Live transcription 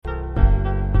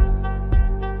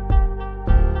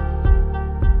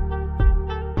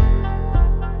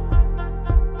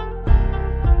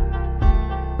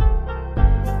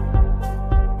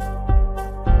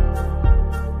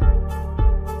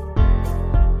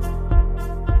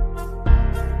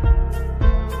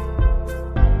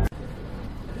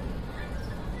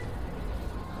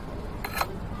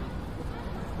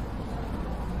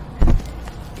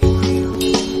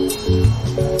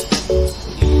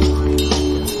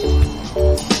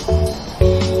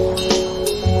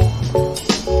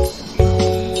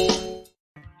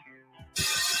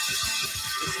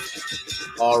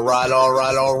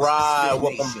All right.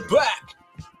 Welcome back.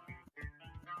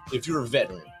 If you're a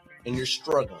veteran and you're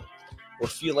struggling or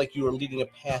feel like you are leading a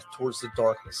path towards the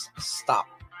darkness, stop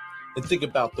and think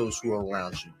about those who are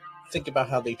around you. Think about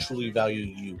how they truly value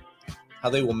you,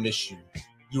 how they will miss you.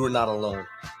 You are not alone.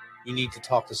 You need to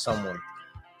talk to someone.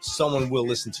 Someone will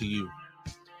listen to you.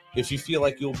 If you feel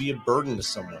like you'll be a burden to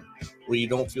someone, or you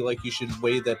don't feel like you should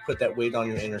put that weight on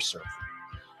your inner circle,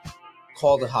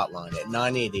 call the hotline at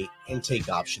 988 and take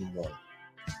option 1.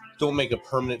 Don't make a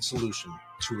permanent solution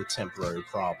to a temporary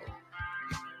problem.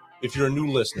 If you're a new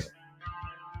listener,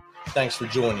 thanks for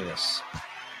joining us.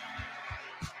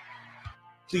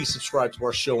 Please subscribe to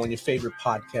our show on your favorite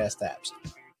podcast apps.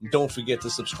 And don't forget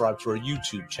to subscribe to our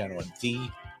YouTube channel at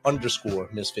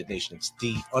 _MisFitNation. It's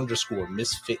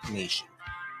 _MisFitNation.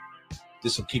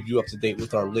 This will keep you up to date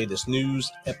with our latest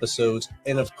news, episodes,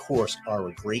 and of course, our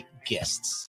great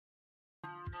guests.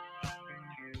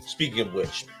 Speaking of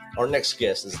which, our next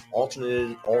guest is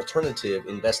alternative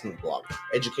investment blogger,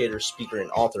 educator, speaker,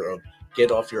 and author of Get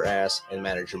Off Your Ass and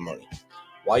Manage Your Money: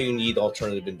 Why You Need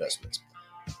Alternative Investments.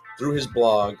 Through his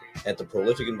blog at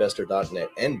theprolificinvestor.net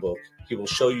and book, he will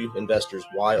show you investors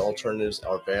why alternatives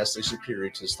are vastly superior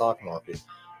to the stock market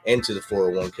and to the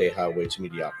 401k highway to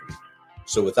mediocrity.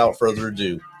 So without further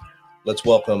ado, let's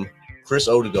welcome Chris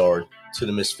Odegard to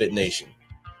the Misfit Nation.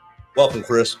 Welcome,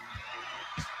 Chris.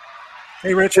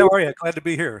 Hey, Rich, how are you? Glad to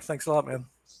be here. Thanks a lot, man.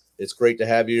 It's great to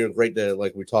have you. Great to,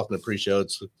 like we talked in the pre-show,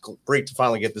 it's great to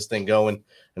finally get this thing going.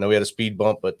 I know we had a speed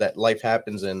bump, but that life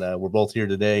happens, and we're both here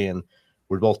today, and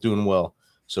we're both doing well.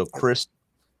 So, Chris,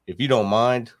 if you don't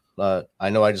mind,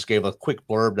 I know I just gave a quick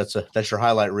blurb. That's your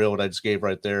highlight reel, what I just gave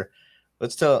right there.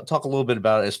 Let's talk a little bit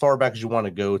about it, as far back as you want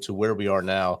to go to where we are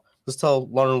now. Let's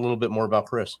learn a little bit more about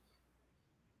Chris.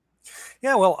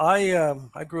 Yeah, well,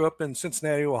 I grew up in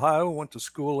Cincinnati, Ohio. Went to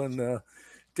school in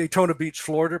Daytona Beach,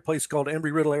 Florida, a place called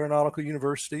Embry-Riddle Aeronautical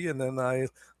University, and then I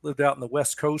lived out in the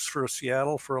West Coast for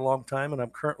Seattle for a long time, and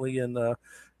I'm currently in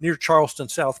near Charleston,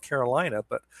 South Carolina.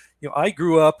 But I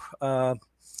grew up.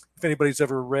 If anybody's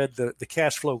ever read the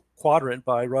Cash Flow Quadrant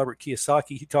by Robert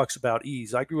Kiyosaki, he talks about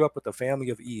ease. I grew up with a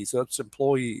family of ease. That's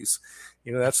employees.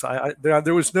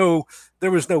 There was no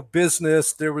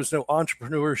business, there was no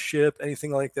entrepreneurship, anything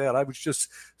like that. I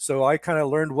kind of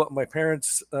learned what my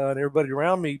parents and everybody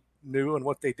around me knew, and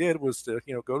what they did was to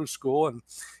go to school and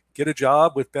get a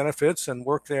job with benefits and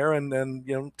work there, and then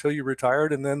until you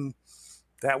retired, and then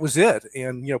that was it.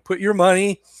 And put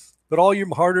all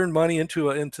your hard-earned money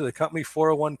into the company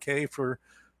 401k for,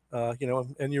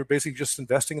 and you're basically just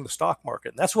investing in the stock market.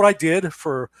 And that's what I did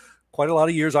for quite a lot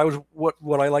of years. I was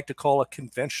what I like to call a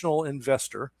conventional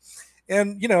investor.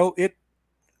 And, you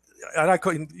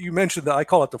mentioned that I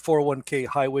call it the 401k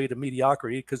highway to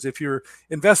mediocrity, because if you're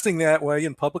investing that way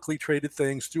in publicly traded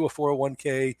things through a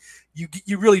 401k,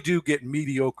 you really do get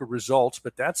mediocre results.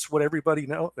 But that's what everybody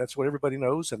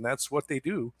knows, and that's what they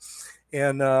do.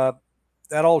 And,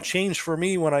 that all changed for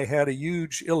me when I had a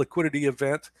huge illiquidity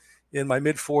event in my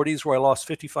mid-40s where I lost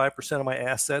 55% of my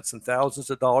assets and thousands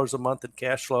of dollars a month in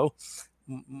cash flow.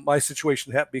 My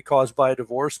situation happened to be caused by a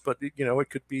divorce, but it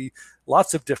could be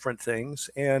lots of different things.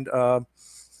 And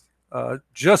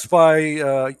just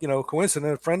by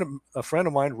coincidence, a friend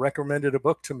of mine recommended a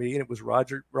book to me, and it was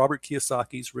Robert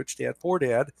Kiyosaki's Rich Dad Poor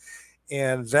Dad.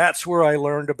 And that's where I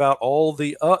learned about all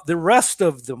the rest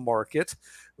of the market,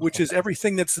 which is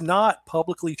everything that's not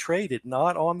publicly traded,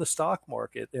 not on the stock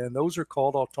market. And those are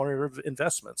called alternative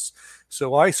investments.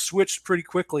 So I switched pretty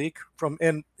quickly from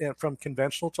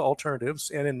conventional to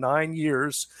alternatives. And in 9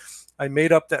 years, I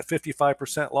made up that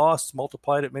 55% loss,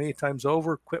 multiplied it many times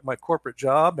over, quit my corporate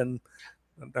job, and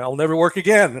I'll never work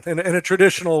again in a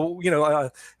traditional,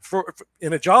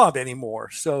 in a job anymore.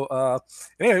 So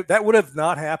anyway, that would have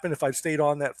not happened if I'd stayed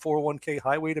on that 401k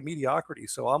highway to mediocrity.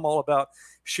 So I'm all about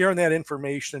sharing that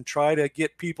information and try to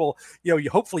get people,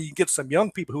 hopefully you get some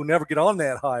young people who never get on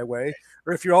that highway,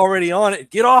 or if you're already on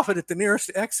it, get off it at the nearest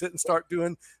exit and start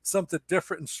doing something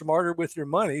different and smarter with your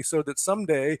money, so that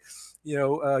someday,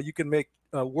 you can make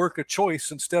work a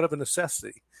choice instead of a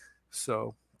necessity.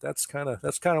 So that's kind of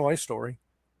my story.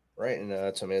 Right, and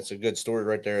it's a good story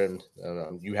right there. And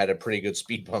you had a pretty good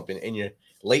speed bump in your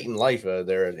late in life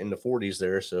there in the 40s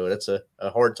there. So that's a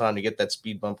hard time to get that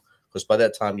speed bump, because by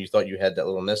that time you thought you had that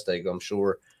little nest egg, I'm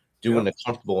sure, doing the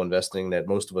comfortable investing that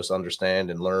most of us understand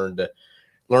and learned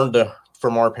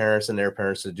from our parents and their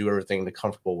parents to do everything the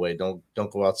comfortable way.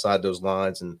 Don't go outside those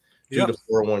lines and do the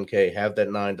 401k, have that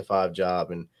 9-to-5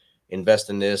 job, and invest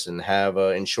in this, and have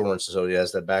insurance so he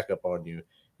has that backup on you.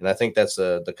 And I think that's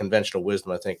the conventional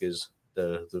wisdom, I think, is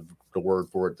the word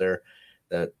for it there.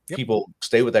 that Yep. people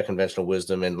stay with that conventional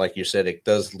wisdom. And like you said, it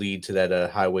does lead to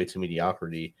that highway to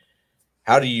mediocrity.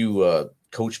 How do you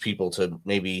coach people to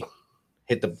maybe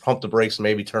pump the brakes and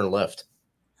maybe turn left?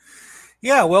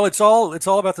 Yeah, well, it's all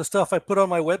about the stuff I put on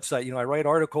my website. I write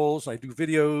articles, I do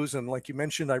videos, and like you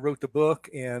mentioned, I wrote the book,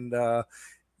 and I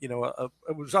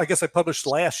guess I published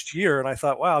last year, and I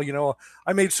thought, wow,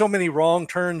 I made so many wrong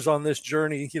turns on this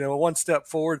journey. One step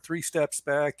forward, three steps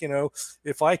back.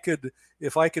 If I could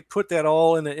put that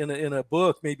all in a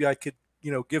book, maybe I could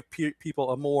give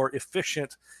people a more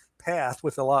efficient path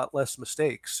with a lot less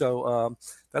mistakes. So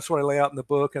that's what I lay out in the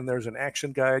book, and there's an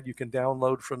action guide you can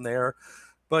download from there.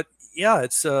 But yeah,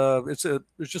 there's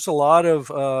just a lot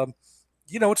of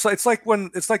it's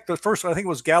like the first, I think it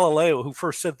was Galileo who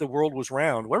first said the world was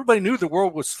round. Well, everybody knew the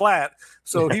world was flat,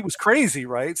 so he was crazy,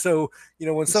 right? So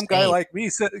when some guy like me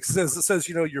says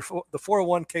the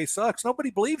 401k sucks,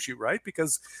 nobody believes you, right?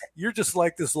 Because you're just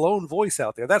like this lone voice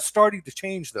out there. That's starting to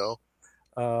change though.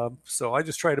 So I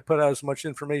just try to put out as much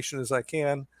information as I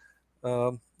can,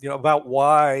 about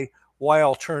why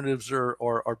alternatives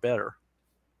are better.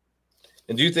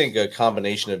 And do you think a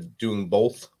combination of doing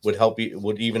both would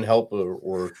even help,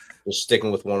 or just sticking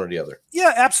with one or the other?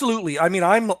 Yeah, absolutely. I mean,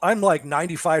 I'm like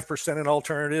 95% in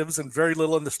alternatives and very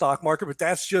little in the stock market, but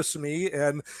that's just me.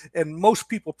 And most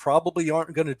people probably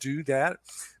aren't going to do that.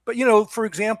 But for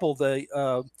example,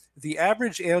 the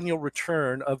average annual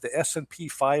return of the S&P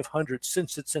 500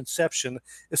 since its inception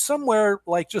is somewhere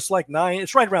just like 9.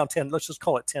 It's right around 10. Let's just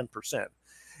call it 10%.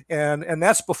 And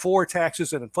that's before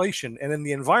taxes and inflation. And in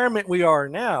the environment we are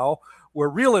now, where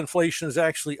real inflation is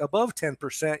actually above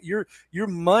 10%, your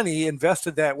money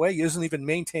invested that way isn't even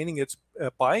maintaining its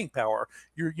buying power.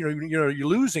 You're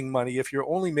losing money if you're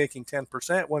only making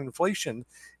 10% when inflation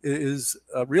is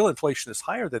real inflation is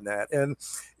higher than that. And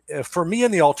for me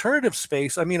in the alternative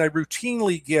space, I mean, I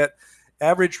routinely get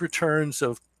average returns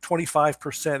of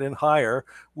 25% and higher,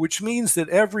 which means that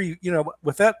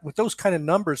with those kind of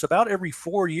numbers, about every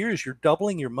 4 years, you're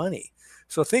doubling your money.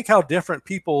 So think how different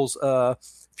people's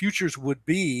futures would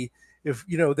be if,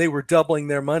 they were doubling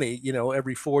their money,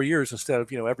 every 4 years instead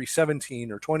of, every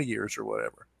 17 or 20 years or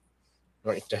whatever.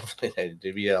 Right. Definitely.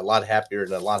 They'd be a lot happier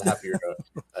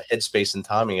headspace and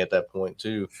timing at that point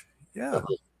too. Yeah.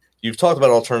 You've talked about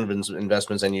alternative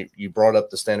investments, and you brought up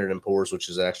the Standard & Poor's, which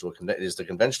is the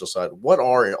conventional side. What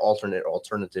are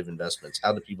alternative investments?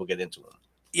 How do people get into them?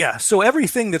 Yeah, so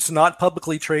everything that's not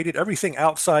publicly traded, everything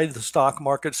outside the stock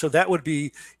market. So that would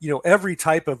be, every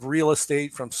type of real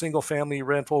estate, from single family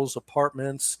rentals,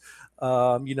 apartments,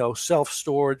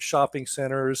 self-storage, shopping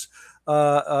centers,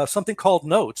 something called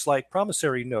notes, like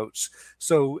promissory notes.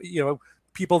 So,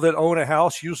 people that own a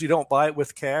house usually don't buy it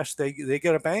with cash. They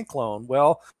get a bank loan.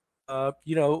 Well,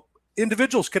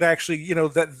 individuals could actually,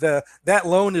 that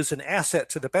loan is an asset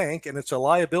to the bank and it's a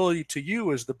liability to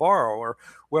you as the borrower.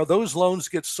 Well, those loans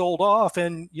get sold off,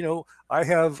 and I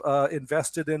have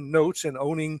invested in notes and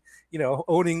owning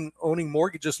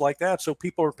mortgages like that. So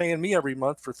people are paying me every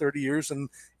month for 30 years and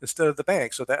instead of the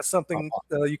bank. So that's something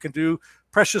you can do.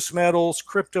 Precious metals,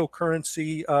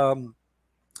 cryptocurrency,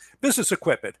 business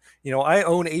equipment. I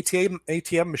own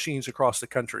ATM machines across the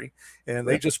country, and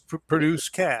they just produce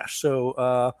cash.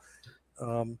 So,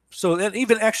 then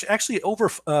even actually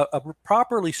over a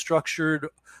properly structured,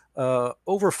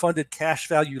 overfunded cash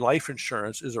value life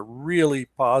insurance is a really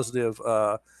positive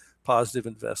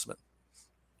investment.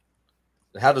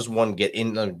 How does one get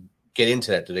into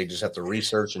that? Do they just have to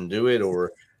research and do it,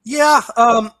 or? Yeah.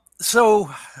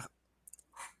 So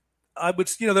I would,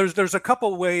 there's a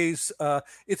couple ways.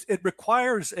 It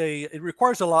requires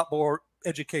a lot more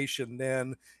education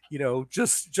than,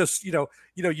 just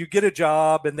you get a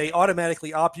job and they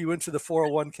automatically opt you into the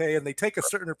 401k and they take a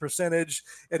certain percentage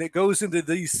and it goes into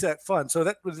these set funds. So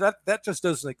that just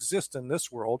doesn't exist in this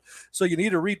world. So you need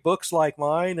to read books like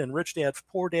mine and Rich Dad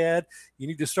Poor Dad. You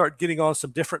need to start getting on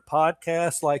some different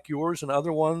podcasts like yours and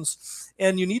other ones,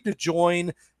 and you need to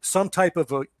join some type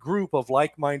of a group of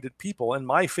like-minded people. And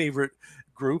my favorite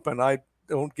group, and I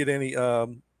don't get any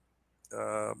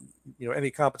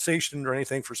any compensation or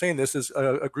anything for saying this, is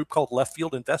a group called Left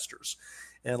Field Investors.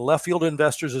 And Left Field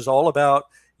Investors is all about,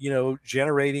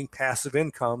 generating passive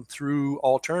income through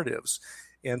alternatives.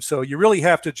 And so you really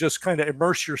have to just kind of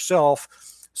immerse yourself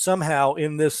somehow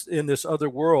in this other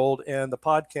world. And the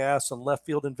podcasts and Left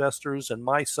Field Investors and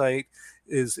my site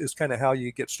is kind of how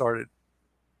you get started.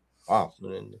 Wow.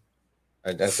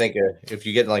 I think if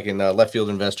you get in Left Field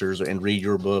Investors and read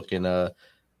your book and the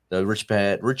Rich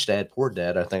Dad Poor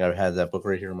Dad, I think I had that book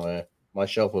right here on my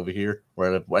shelf over here,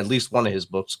 or at least one of his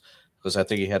books, because I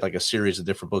think he had a series of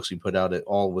different books he put out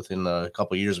all within a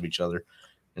couple of years of each other.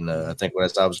 And I think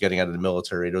as I was getting out of the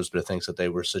military, those were the things that they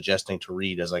were suggesting to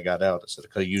read as I got out. I said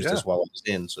I could have used this while I was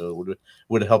in, so it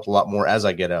would have helped a lot more as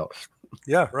I get out.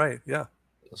 Yeah, right. Yeah.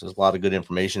 There's a lot of good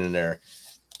information in there.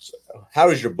 So how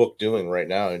is your book doing right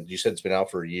now? And you said it's been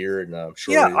out for a year, and I'm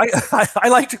sure. Yeah, I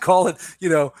like to call it,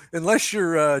 unless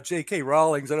you're J.K.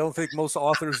 Rowling's, I don't think most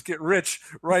authors get rich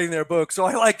writing their book. So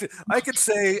it's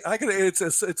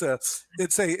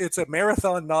a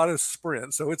marathon, not a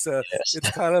sprint. So it's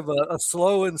kind of a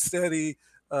slow and steady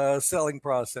selling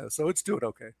process. So it's doing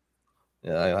okay.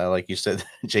 Yeah, I like you said,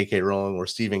 J.K. Rowling or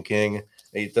Stephen King.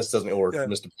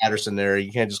 Mr. Patterson there.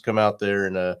 You can't just come out there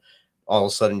and all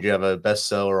of a sudden you have a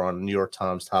bestseller on the New York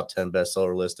Times top 10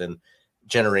 bestseller list and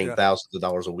generating thousands of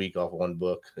dollars a week off one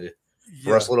book.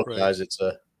 For us little guys, it's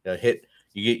a hit.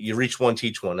 You reach one,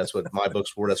 teach one. That's what my book's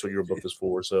for. That's what your book is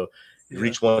for. So you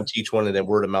reach one, teach one, and then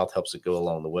word of mouth helps it go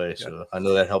along the way. So I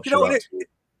know that helps you out too.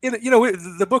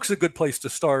 The book's a good place to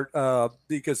start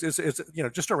because it's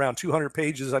just around 200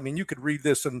 pages. I mean, you could read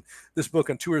this book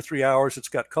in 2 or 3 hours. It's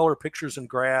got color pictures and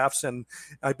graphs, and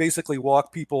I basically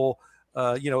walk people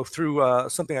through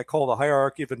something I call the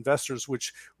hierarchy of investors,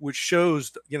 which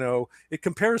shows, it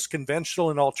compares conventional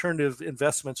and alternative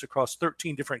investments across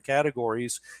 13 different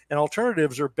categories, and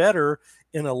alternatives are better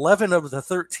in 11 of the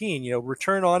 13.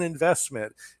 Return on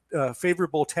investment,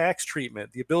 favorable tax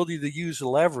treatment, the ability to use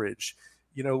leverage.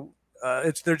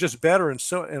 They're just better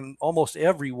in almost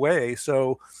every way.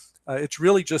 So it's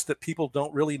really just that people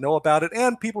don't really know about it,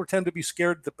 and people tend to be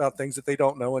scared about things that they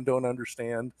don't know and don't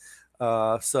understand.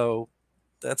 So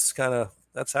but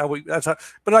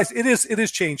it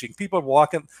is changing. People are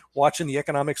watching the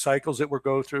economic cycles that we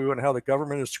go through and how the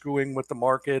government is screwing with the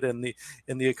market and the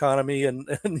economy and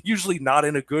usually not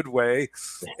in a good way.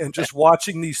 And just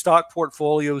watching these stock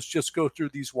portfolios just go through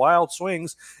these wild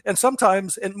swings and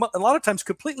sometimes, and a lot of times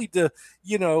completely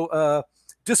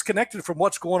disconnected from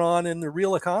what's going on in the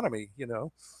real economy,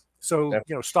 So,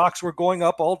 stocks were going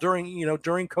up all during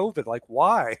COVID. Like,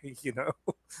 why,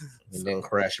 And then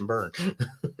crash and burn.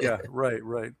 Yeah,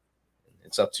 right.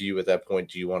 It's up to you at that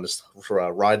point. Do you want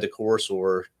to ride the course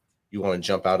or you want to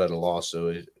jump out at a loss?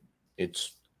 So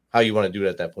it's how you want to do it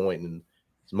at that point. And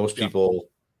most people,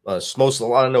 I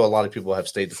know a lot of people have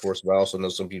stayed the course, but I also know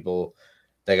some people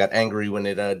that got angry when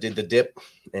it did the dip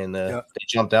and they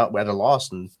jumped out at a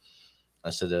loss. And I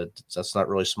said, that's not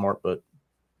really smart, but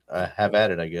have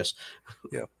at it, I guess.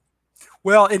 Yeah.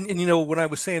 Well, and when I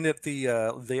was saying that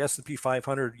the S&P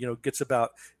 500 gets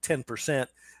about 10%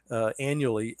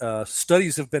 annually,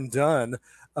 studies have been done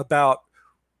about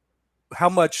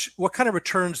what kind of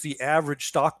returns the average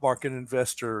stock market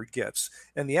investor gets,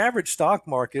 and the average stock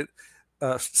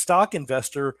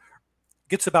investor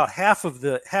gets about half of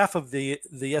the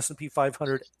S&P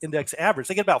 500 index average.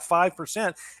 They get about 5%,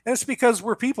 and it's because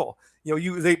we're people.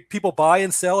 People buy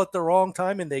and sell at the wrong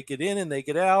time, and they get in and they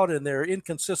get out, and they're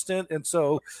inconsistent, and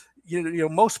so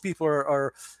most people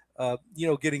are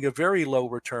getting a very low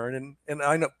return. And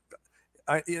I know,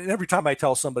 every time I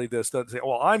tell somebody this, they say,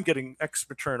 "Well, I'm getting X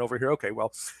return over here." Okay,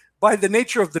 well, by the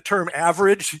nature of the term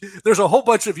average, there's a whole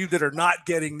bunch of you that are not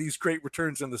getting these great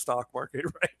returns in the stock market,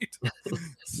 right?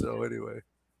 So anyway.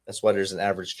 That's why there's an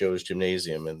average Joe's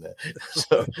gymnasium. And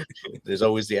so there's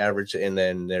always the average. And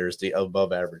then there's the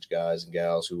above average guys and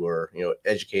gals who are,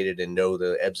 educated and know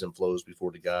the ebbs and flows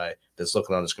before the guy that's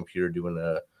looking on his computer doing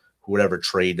whatever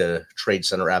trade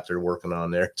center app they're working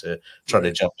on there to try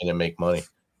to jump in and make money.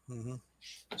 Mm-hmm.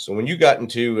 So when you got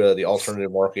into the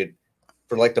alternative market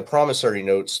for like the promissory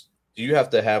notes, do you have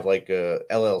to have like a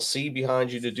LLC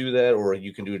behind you to do that, or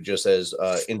you can do it just as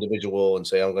individual and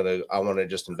say, I want to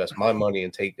just invest my money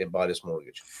and buy this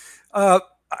mortgage?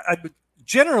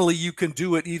 Generally, you can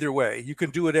do it either way. You can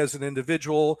do it as an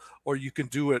individual, or you can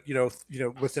do it,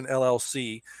 with an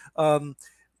LLC.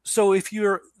 So if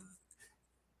you're,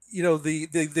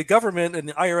 the government and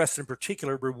the IRS in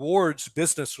particular rewards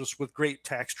businesses with great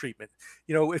tax treatment.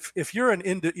 If you're an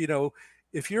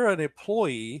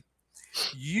employee,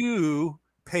 you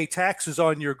pay taxes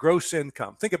on your gross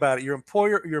income. Think about it. Your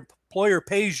employer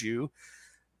pays you.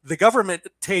 The government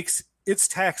takes its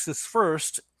taxes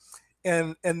first,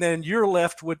 and then you're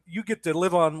left with, you get to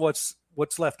live on what's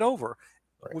left over.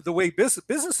 Right. The way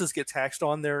businesses get taxed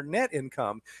on their net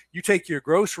income, you take your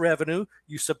gross revenue,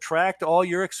 you subtract all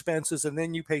your expenses, and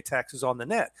then you pay taxes on the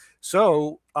net.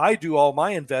 So I do all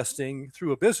my investing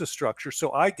through a business structure,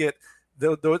 so I get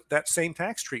that same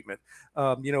tax treatment.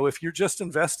 If you're just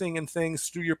investing in things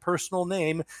through your personal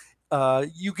name,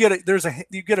 you get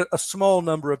a small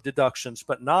number of deductions,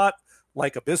 but not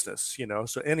like a business,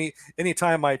 So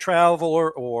anytime I travel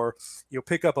or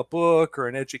pick up a book or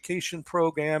an education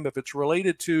program, if it's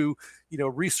related to,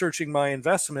 researching my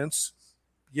investments,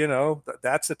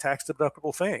 that's a tax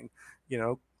deductible thing,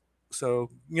 So,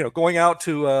 going out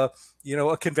to, a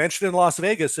convention in Las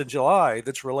Vegas in July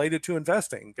that's related to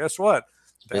investing, guess what?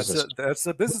 That's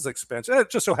a business expense.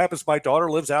 It just so happens my daughter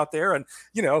lives out there, and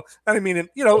part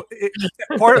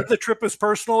of the trip is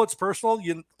personal. It's personal.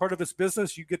 Part of it's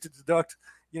business. You get to deduct,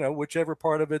 whichever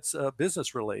part of it's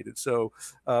business related. So,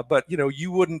 but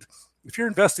you wouldn't, if you're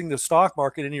investing in the stock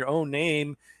market in your own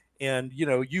name, and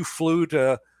you flew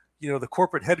to the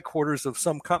corporate headquarters of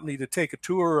some company to take a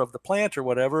tour of the plant or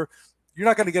whatever, you're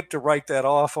not going to get to write that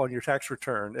off on your tax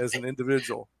return as an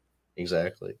individual.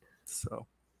 Exactly. So.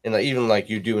 And even like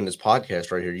you do in this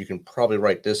podcast right here, you can probably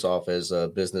write this off as a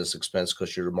business expense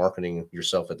because you're marketing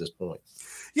yourself at this point.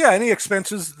 Yeah, any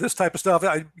expenses, this type of stuff.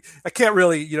 I can't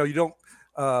really, you don't,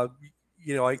 I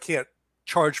can't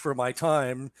charge for my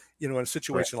time, in a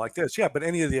situation like this. Yeah, but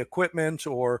any of the equipment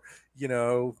or,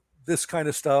 this kind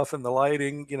of stuff and the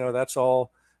lighting, that's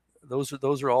all. Those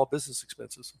are all business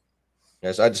expenses.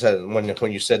 Yes, I just had when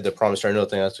you said the promissory note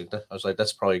thing, I was like,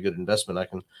 that's probably a good investment. I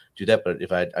can do that. But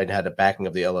if I'd had the backing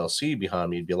of the LLC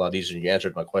behind me, it'd be a lot easier. And you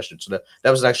answered my question. So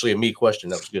that was actually a me question.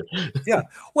 That was good. Yeah.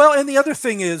 Well, and the other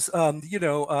thing is, and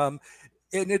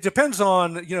it depends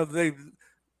on,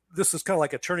 this is kind of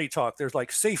like attorney talk. There's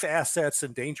like safe assets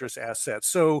and dangerous assets.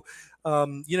 So,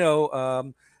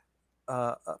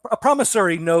 a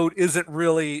promissory note isn't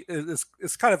really,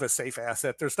 it's kind of a safe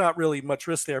asset. There's not really much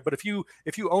risk there. But if you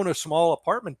own a small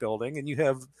apartment building and you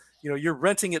have, you're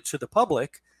renting it to the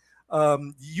public, I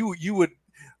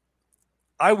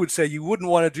would say you wouldn't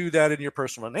want to do that in your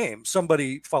personal name.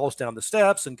 Somebody falls down the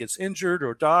steps and gets injured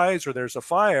or dies, or there's a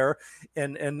fire,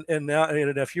 and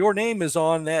if your name is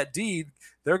on that deed,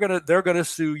 they're gonna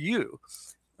sue you.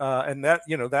 And that,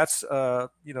 that's, so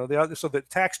the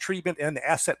tax treatment and the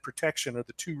asset protection are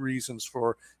the two reasons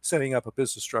for setting up a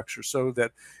business structure, so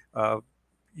that,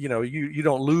 you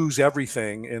don't lose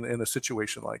everything in a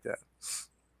situation like that.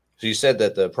 So you said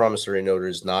that the promissory note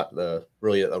is not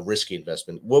really a risky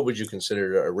investment. What would you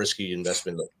consider a risky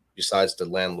investment besides the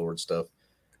landlord stuff?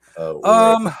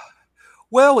 Well,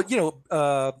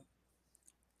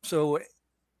 so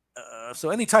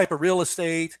any type of real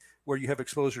estate where you have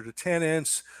exposure to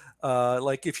tenants,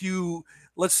 like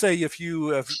let's say if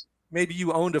you maybe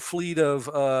you owned a fleet of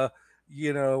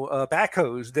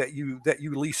backhoes that you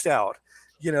leased out,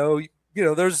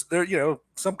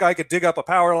 some guy could dig up a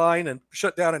power line and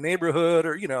shut down a neighborhood,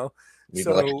 or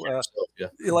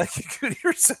like you could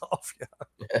yourself. Yeah.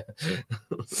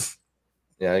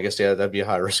 Yeah, I guess that'd be a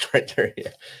high risk right there.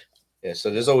 Yeah. So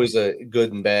there's always a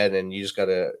good and bad, and you just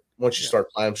gotta, once you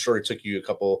start playing, I'm sure it took you a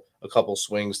couple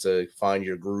swings to find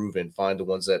your groove and find the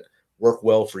ones that work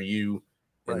well for you.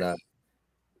 Right. And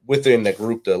within that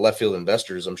group, the left field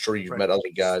investors, I'm sure you've met other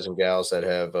guys and gals that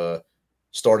have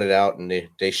started out and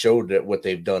they showed that what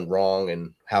they've done wrong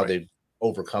and how they've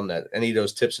overcome that. Any of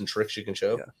those tips and tricks you can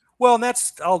show? Yeah. Well, and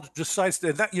I'll just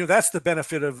sidestep that, that's the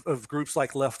benefit of groups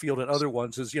like Left Field and other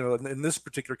ones is, in this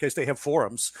particular case, they have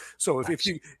forums. So if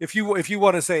you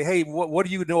want to say, hey, what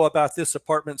do you know about this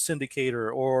apartment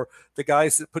syndicator or the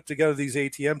guys that put together these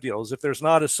ATM deals? If there's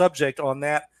not a subject on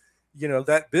that,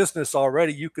 that business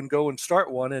already, you can go and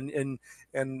start one, and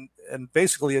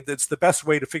basically it's the best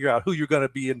way to figure out who you're going to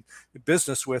be in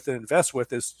business with and invest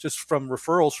with is just from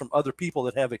referrals from other people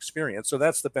that have experience. So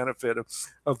that's the benefit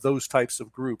of those types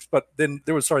of groups. But then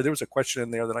there was a question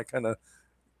in there that I kind of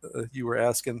you were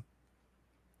asking.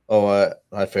 Oh,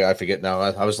 I forget now.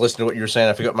 I was listening to what you were saying.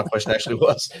 I forgot what my question actually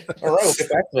was. All right, we'll get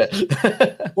back to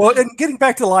that. Well, and getting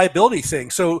back to the liability thing.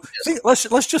 So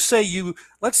let's just say you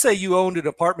owned an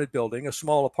apartment building, a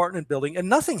small apartment building, and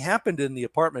nothing happened in the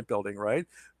apartment building, right?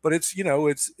 But it's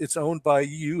owned by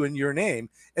you in your name,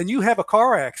 and you have a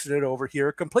car accident over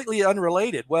here, completely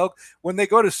unrelated. Well, when they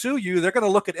go to sue you, they're going to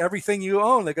look at everything you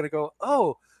own. They're going to go,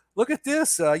 oh, look at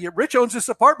this. Rich owns this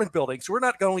apartment building. So we're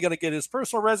not only going to get his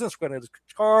personal residence, we're going to his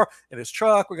car and his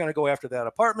truck. We're going to go after that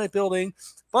apartment building.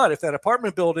 But if that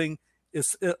apartment building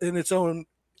is in its own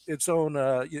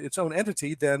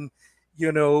entity, then,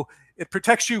 it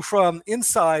protects you from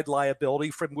inside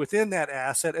liability from within that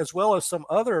asset, as well as some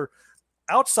other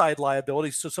outside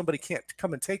liabilities. So somebody can't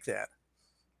come and take that.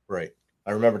 Right.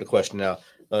 I remember the question now,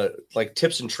 like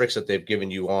tips and tricks that they've given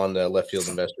you on the Left Field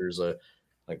Investors,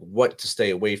 like what to stay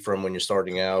away from when you're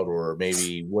starting out, or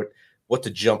maybe what to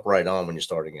jump right on when you're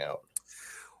starting out.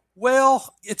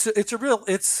 Well, I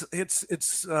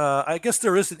guess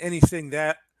there isn't anything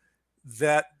that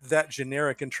that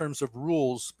generic in terms of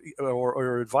rules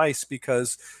or advice,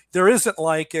 because there isn't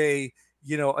like a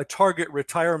target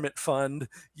retirement fund,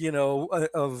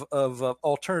 of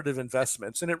alternative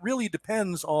investments. And it really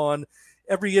depends on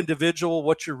every individual,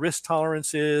 what your risk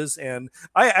tolerance is. And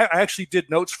I actually did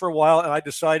notes for a while, and I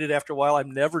decided after a while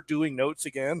I'm never doing notes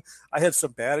again. I had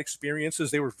some bad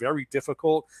experiences. They were very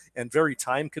difficult and very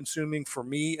time consuming for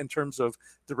me in terms of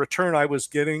the return I was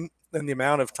getting and the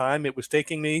amount of time it was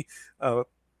taking me. So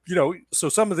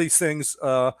some of these things,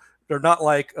 they're not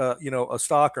like, a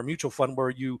stock or mutual fund where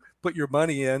you put your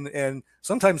money in. And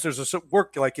sometimes there's a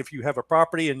work, like if you have a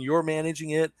property and you're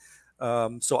managing it.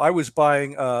 So I was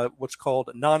buying what's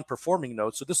called non-performing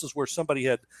notes. So this is where somebody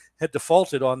had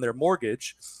defaulted on their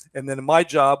mortgage. And then my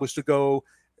job was to go,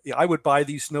 I would buy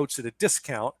these notes at a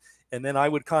discount. And then I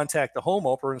would contact the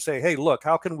homeowner and say, hey, look,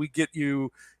 how can we get you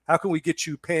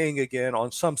paying again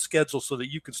on some schedule so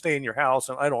that you can stay in your house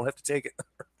and I don't have to take it.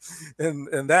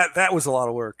 and that was a lot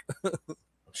of work. I'm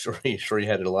sure you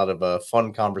had a lot of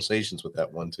fun conversations with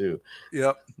that one too.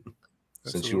 Yep.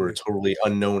 Since you were a totally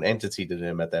unknown entity to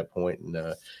them at that point, and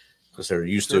because they're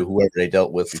used to whoever they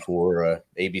dealt with before,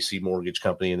 ABC Mortgage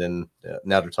Company, and then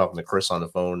now they're talking to Chris on the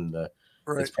phone.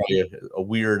 Right. It's probably a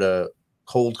weird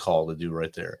cold call to do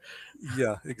right there.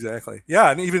 Yeah, exactly.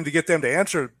 Yeah, and even to get them to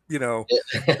answer,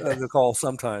 the call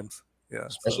sometimes. Yeah,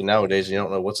 especially nowadays, you don't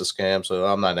know what's a scam, so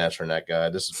I'm not answering that guy.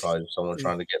 This is probably someone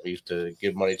trying to get me to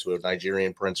give money to a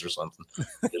Nigerian prince or something.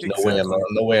 There's exactly.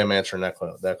 no way I'm answering that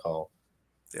call.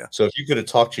 Yeah. So if you could have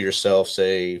talked to yourself,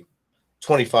 say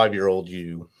 25-year-old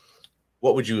you,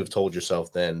 what would you have told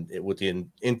yourself then with the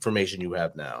information you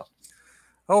have now?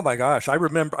 Oh my gosh. I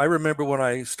remember when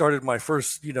I started my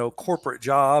first, corporate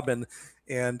job, and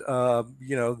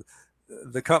the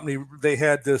company, they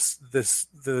had this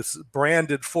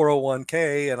branded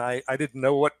 401k, and I didn't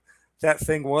know what that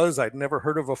thing was. I'd never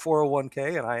heard of a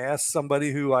 401k. And I asked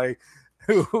somebody who I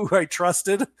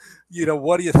trusted,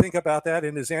 what do you think about that?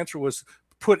 And his answer was,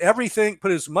 put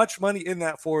as much money in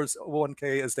that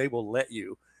 401k as they will let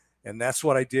you. And that's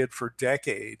what I did for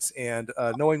decades. And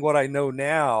knowing what I know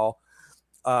now,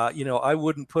 I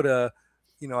wouldn't put a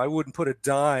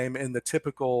dime in the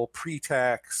typical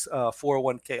pre-tax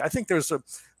 401k. I think there's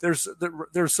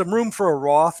some room for a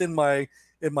Roth in my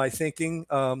thinking.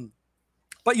 But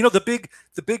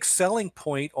the big selling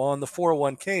point on the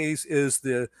 401ks is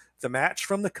the match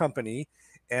from the company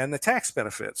and the tax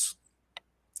benefits.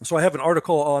 So I have an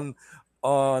article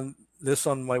on this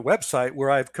on my website where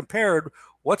I've compared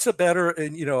what's a better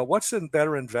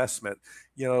investment.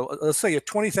 Let's say a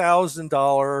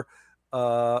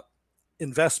 $20,000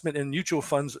 investment in mutual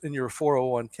funds in your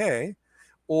 401k,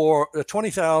 or a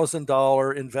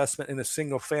 $20,000 investment in a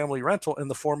single family rental in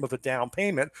the form of a down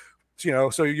payment.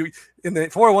 So you in the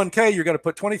 401k, you're going to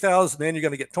put $20,000 in, you're going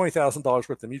to get $20,000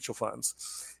 worth of mutual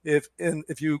funds.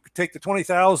 If you take the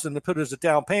 $20,000 and put it as a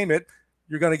down payment,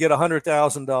 you're going to get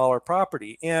 $100,000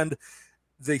 property. And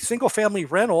the single family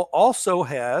rental also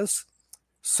has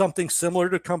something similar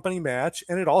to company match,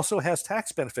 and it also has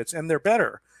tax benefits, and they're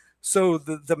better. So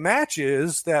the match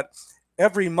is that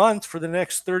every month for the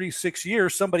next 36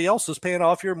 years, somebody else is paying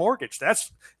off your mortgage. That's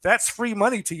free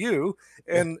money to you.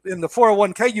 And in the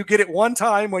 401k, you get it one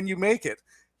time when you make it.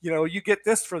 You get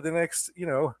this for the next,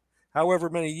 however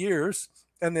many years.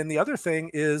 And then the other thing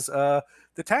is the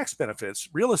tax benefits.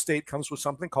 Real estate comes with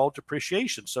something called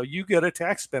depreciation. So you get a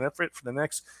tax benefit for the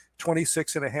next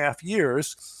 26 and a half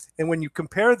years. And when you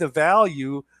compare the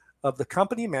value of the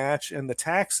company match and the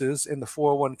taxes in the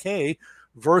 401k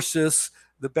versus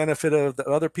the benefit of the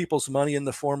other people's money in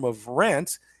the form of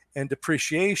rent and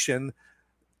depreciation,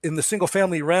 in the single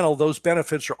family rental, those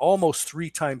benefits are almost 3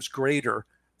 times greater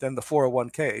than the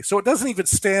 401k. So it doesn't even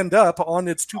stand up on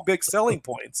its two big selling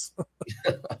points.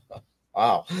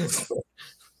 Wow. You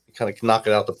kind of knock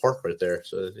it out the park right there.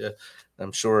 So yeah,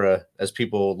 I'm sure as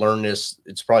people learn this,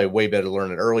 it's probably way better to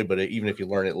learn it early, but even if you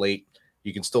learn it late,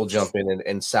 you can still jump in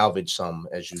and salvage some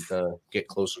as you get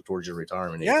closer towards your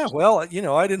retirement age. Yeah, well,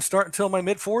 I didn't start until my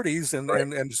mid 40s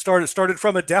and started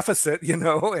from a deficit,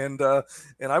 and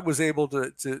I was able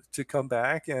to come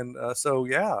back. And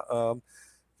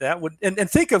that would, and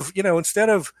think of, instead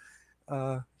of,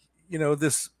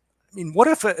 this, I mean, what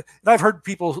if, and I've heard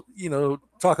people,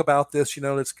 talk about this,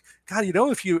 it's God,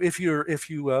 if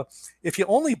you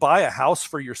only buy a house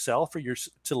for yourself or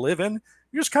to live in,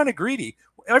 you're just kind of greedy.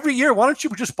 Every year, why don't you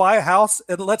just buy a house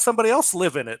and let somebody else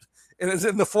live in it? And it's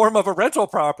in the form of a rental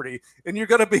property, and you're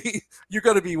going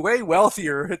to be way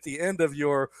wealthier at the end of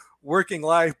your working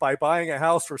life by buying a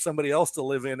house for somebody else to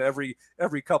live in every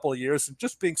couple of years, and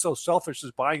just being so selfish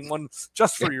as buying one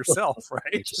just for yourself,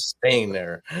 right? Just staying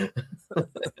there.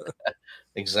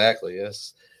 Exactly.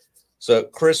 Yes. So,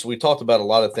 Chris, we talked about a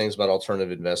lot of things about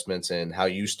alternative investments and how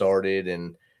you started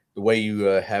and the way you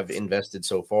have invested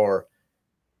so far.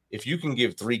 If you can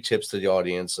give 3 tips to the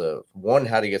audience, 1,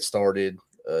 how to get started,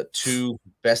 2,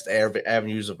 best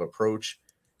avenues of approach,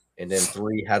 and then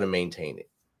 3, how to maintain it.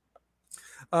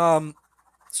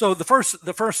 So the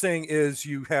first thing is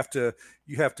you have to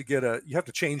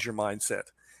change your mindset,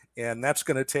 and that's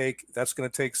going to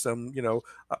take some,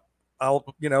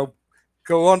 I'll,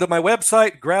 go onto my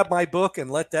website, grab my book, and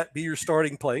let that be your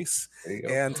starting place.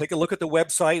 And take a look at the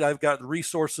website. I've got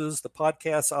resources, the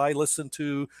podcasts I listen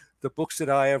to, the books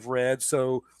that I have read.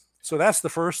 So that's the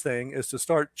first thing, is to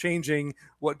start changing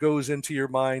what goes into your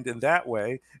mind in that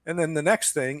way. And then the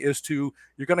next thing is you're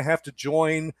going to have to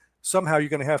join. Somehow you're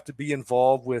going to have to be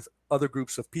involved with other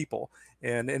groups of people.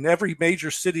 And in every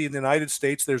major city in the United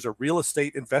States, there's a real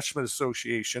estate investment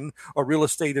association, a real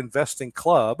estate investing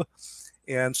club.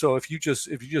 And so if you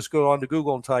just go on to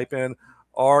Google and type in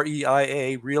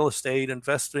REIA, Real Estate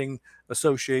Investing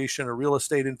Association, or Real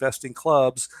Estate Investing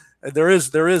Clubs, there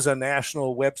is a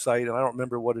national website, and I don't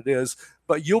remember what it is,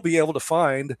 but you'll be able to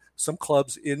find some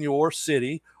clubs in your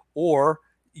city. Or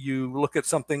you look at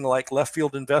something like Left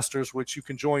Field Investors, which you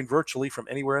can join virtually from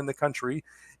anywhere in the country.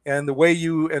 And the way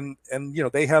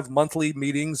they have monthly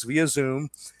meetings via Zoom.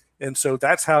 And so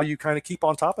that's how you kind of keep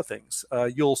on top of things.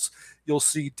 You'll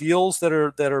see deals that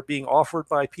are being offered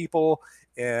by people,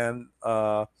 and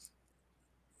you'll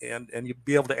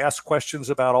be able to ask questions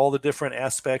about all the different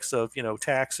aspects of,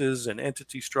 taxes and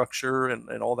entity structure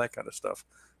and all that kind of stuff.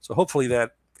 So hopefully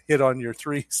that hit on your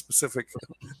 3 specific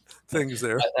things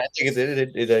there. I think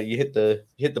you hit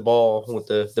the ball with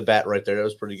the bat right there. That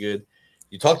was pretty good.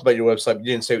 You talked about your website, but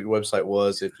you didn't say what your website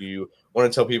was. If you want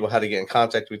to tell people how to get in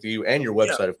contact with you and your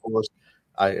website, Of course,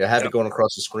 I have it going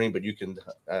across the screen, but you can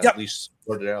at least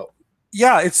sort it out.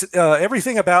 Yeah, it's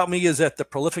everything about me is at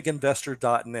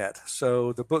theprolificinvestor.net.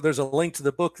 So the book, there's a link to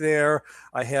the book there.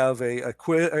 I have a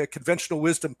conventional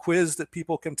wisdom quiz that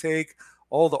people can take.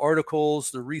 All the articles,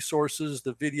 the resources,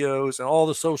 the videos, and all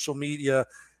the social media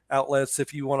outlets.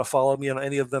 If you want to follow me on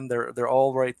any of them, they're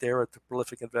all right there at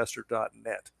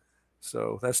theprolificinvestor.net.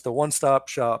 So that's the one-stop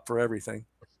shop for everything.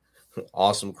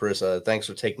 Awesome, Chris. Thanks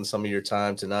for taking some of your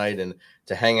time tonight and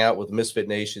to hang out with MisFit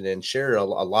Nation and share a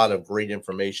lot of great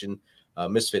information.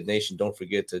 MisFit Nation, don't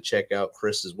forget to check out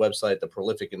Chris's website,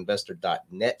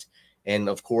 theprolificinvestor.net. And,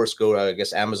 of course, go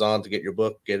to, Amazon to get your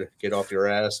book, get off your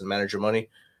ass and manage your money.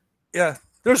 Yeah.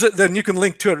 Then you can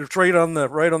link to it. It's right on the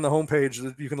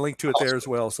homepage. You can link to it there as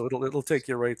well. So it'll take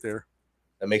you right there.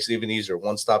 That makes it even easier.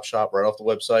 One-stop shop right off the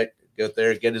website. Get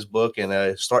there, get his book,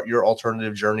 and start your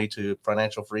alternative journey to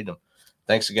financial freedom.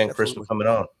 Thanks again, Chris, for coming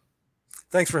on.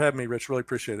 Thanks for having me, Rich. Really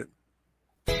appreciate it.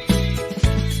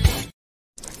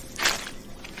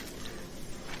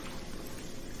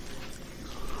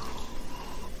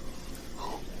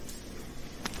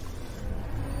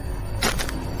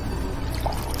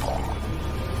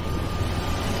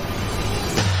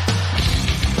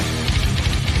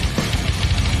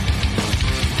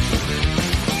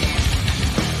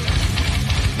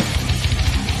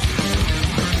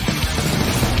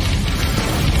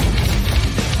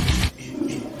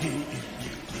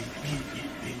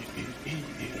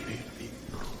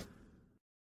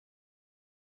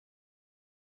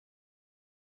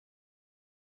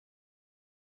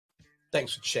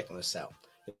 Thanks for checking us out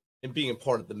and being a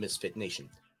part of the MisFit Nation.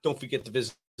 Don't forget to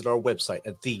visit our website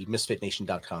at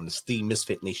themisfitnation.com. It's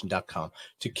themisfitnation.com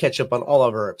to catch up on all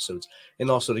of our episodes and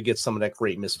also to get some of that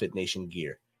great MisFit Nation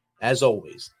gear. As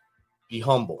always, be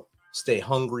humble, stay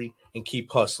hungry, and keep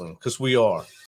hustling, because we are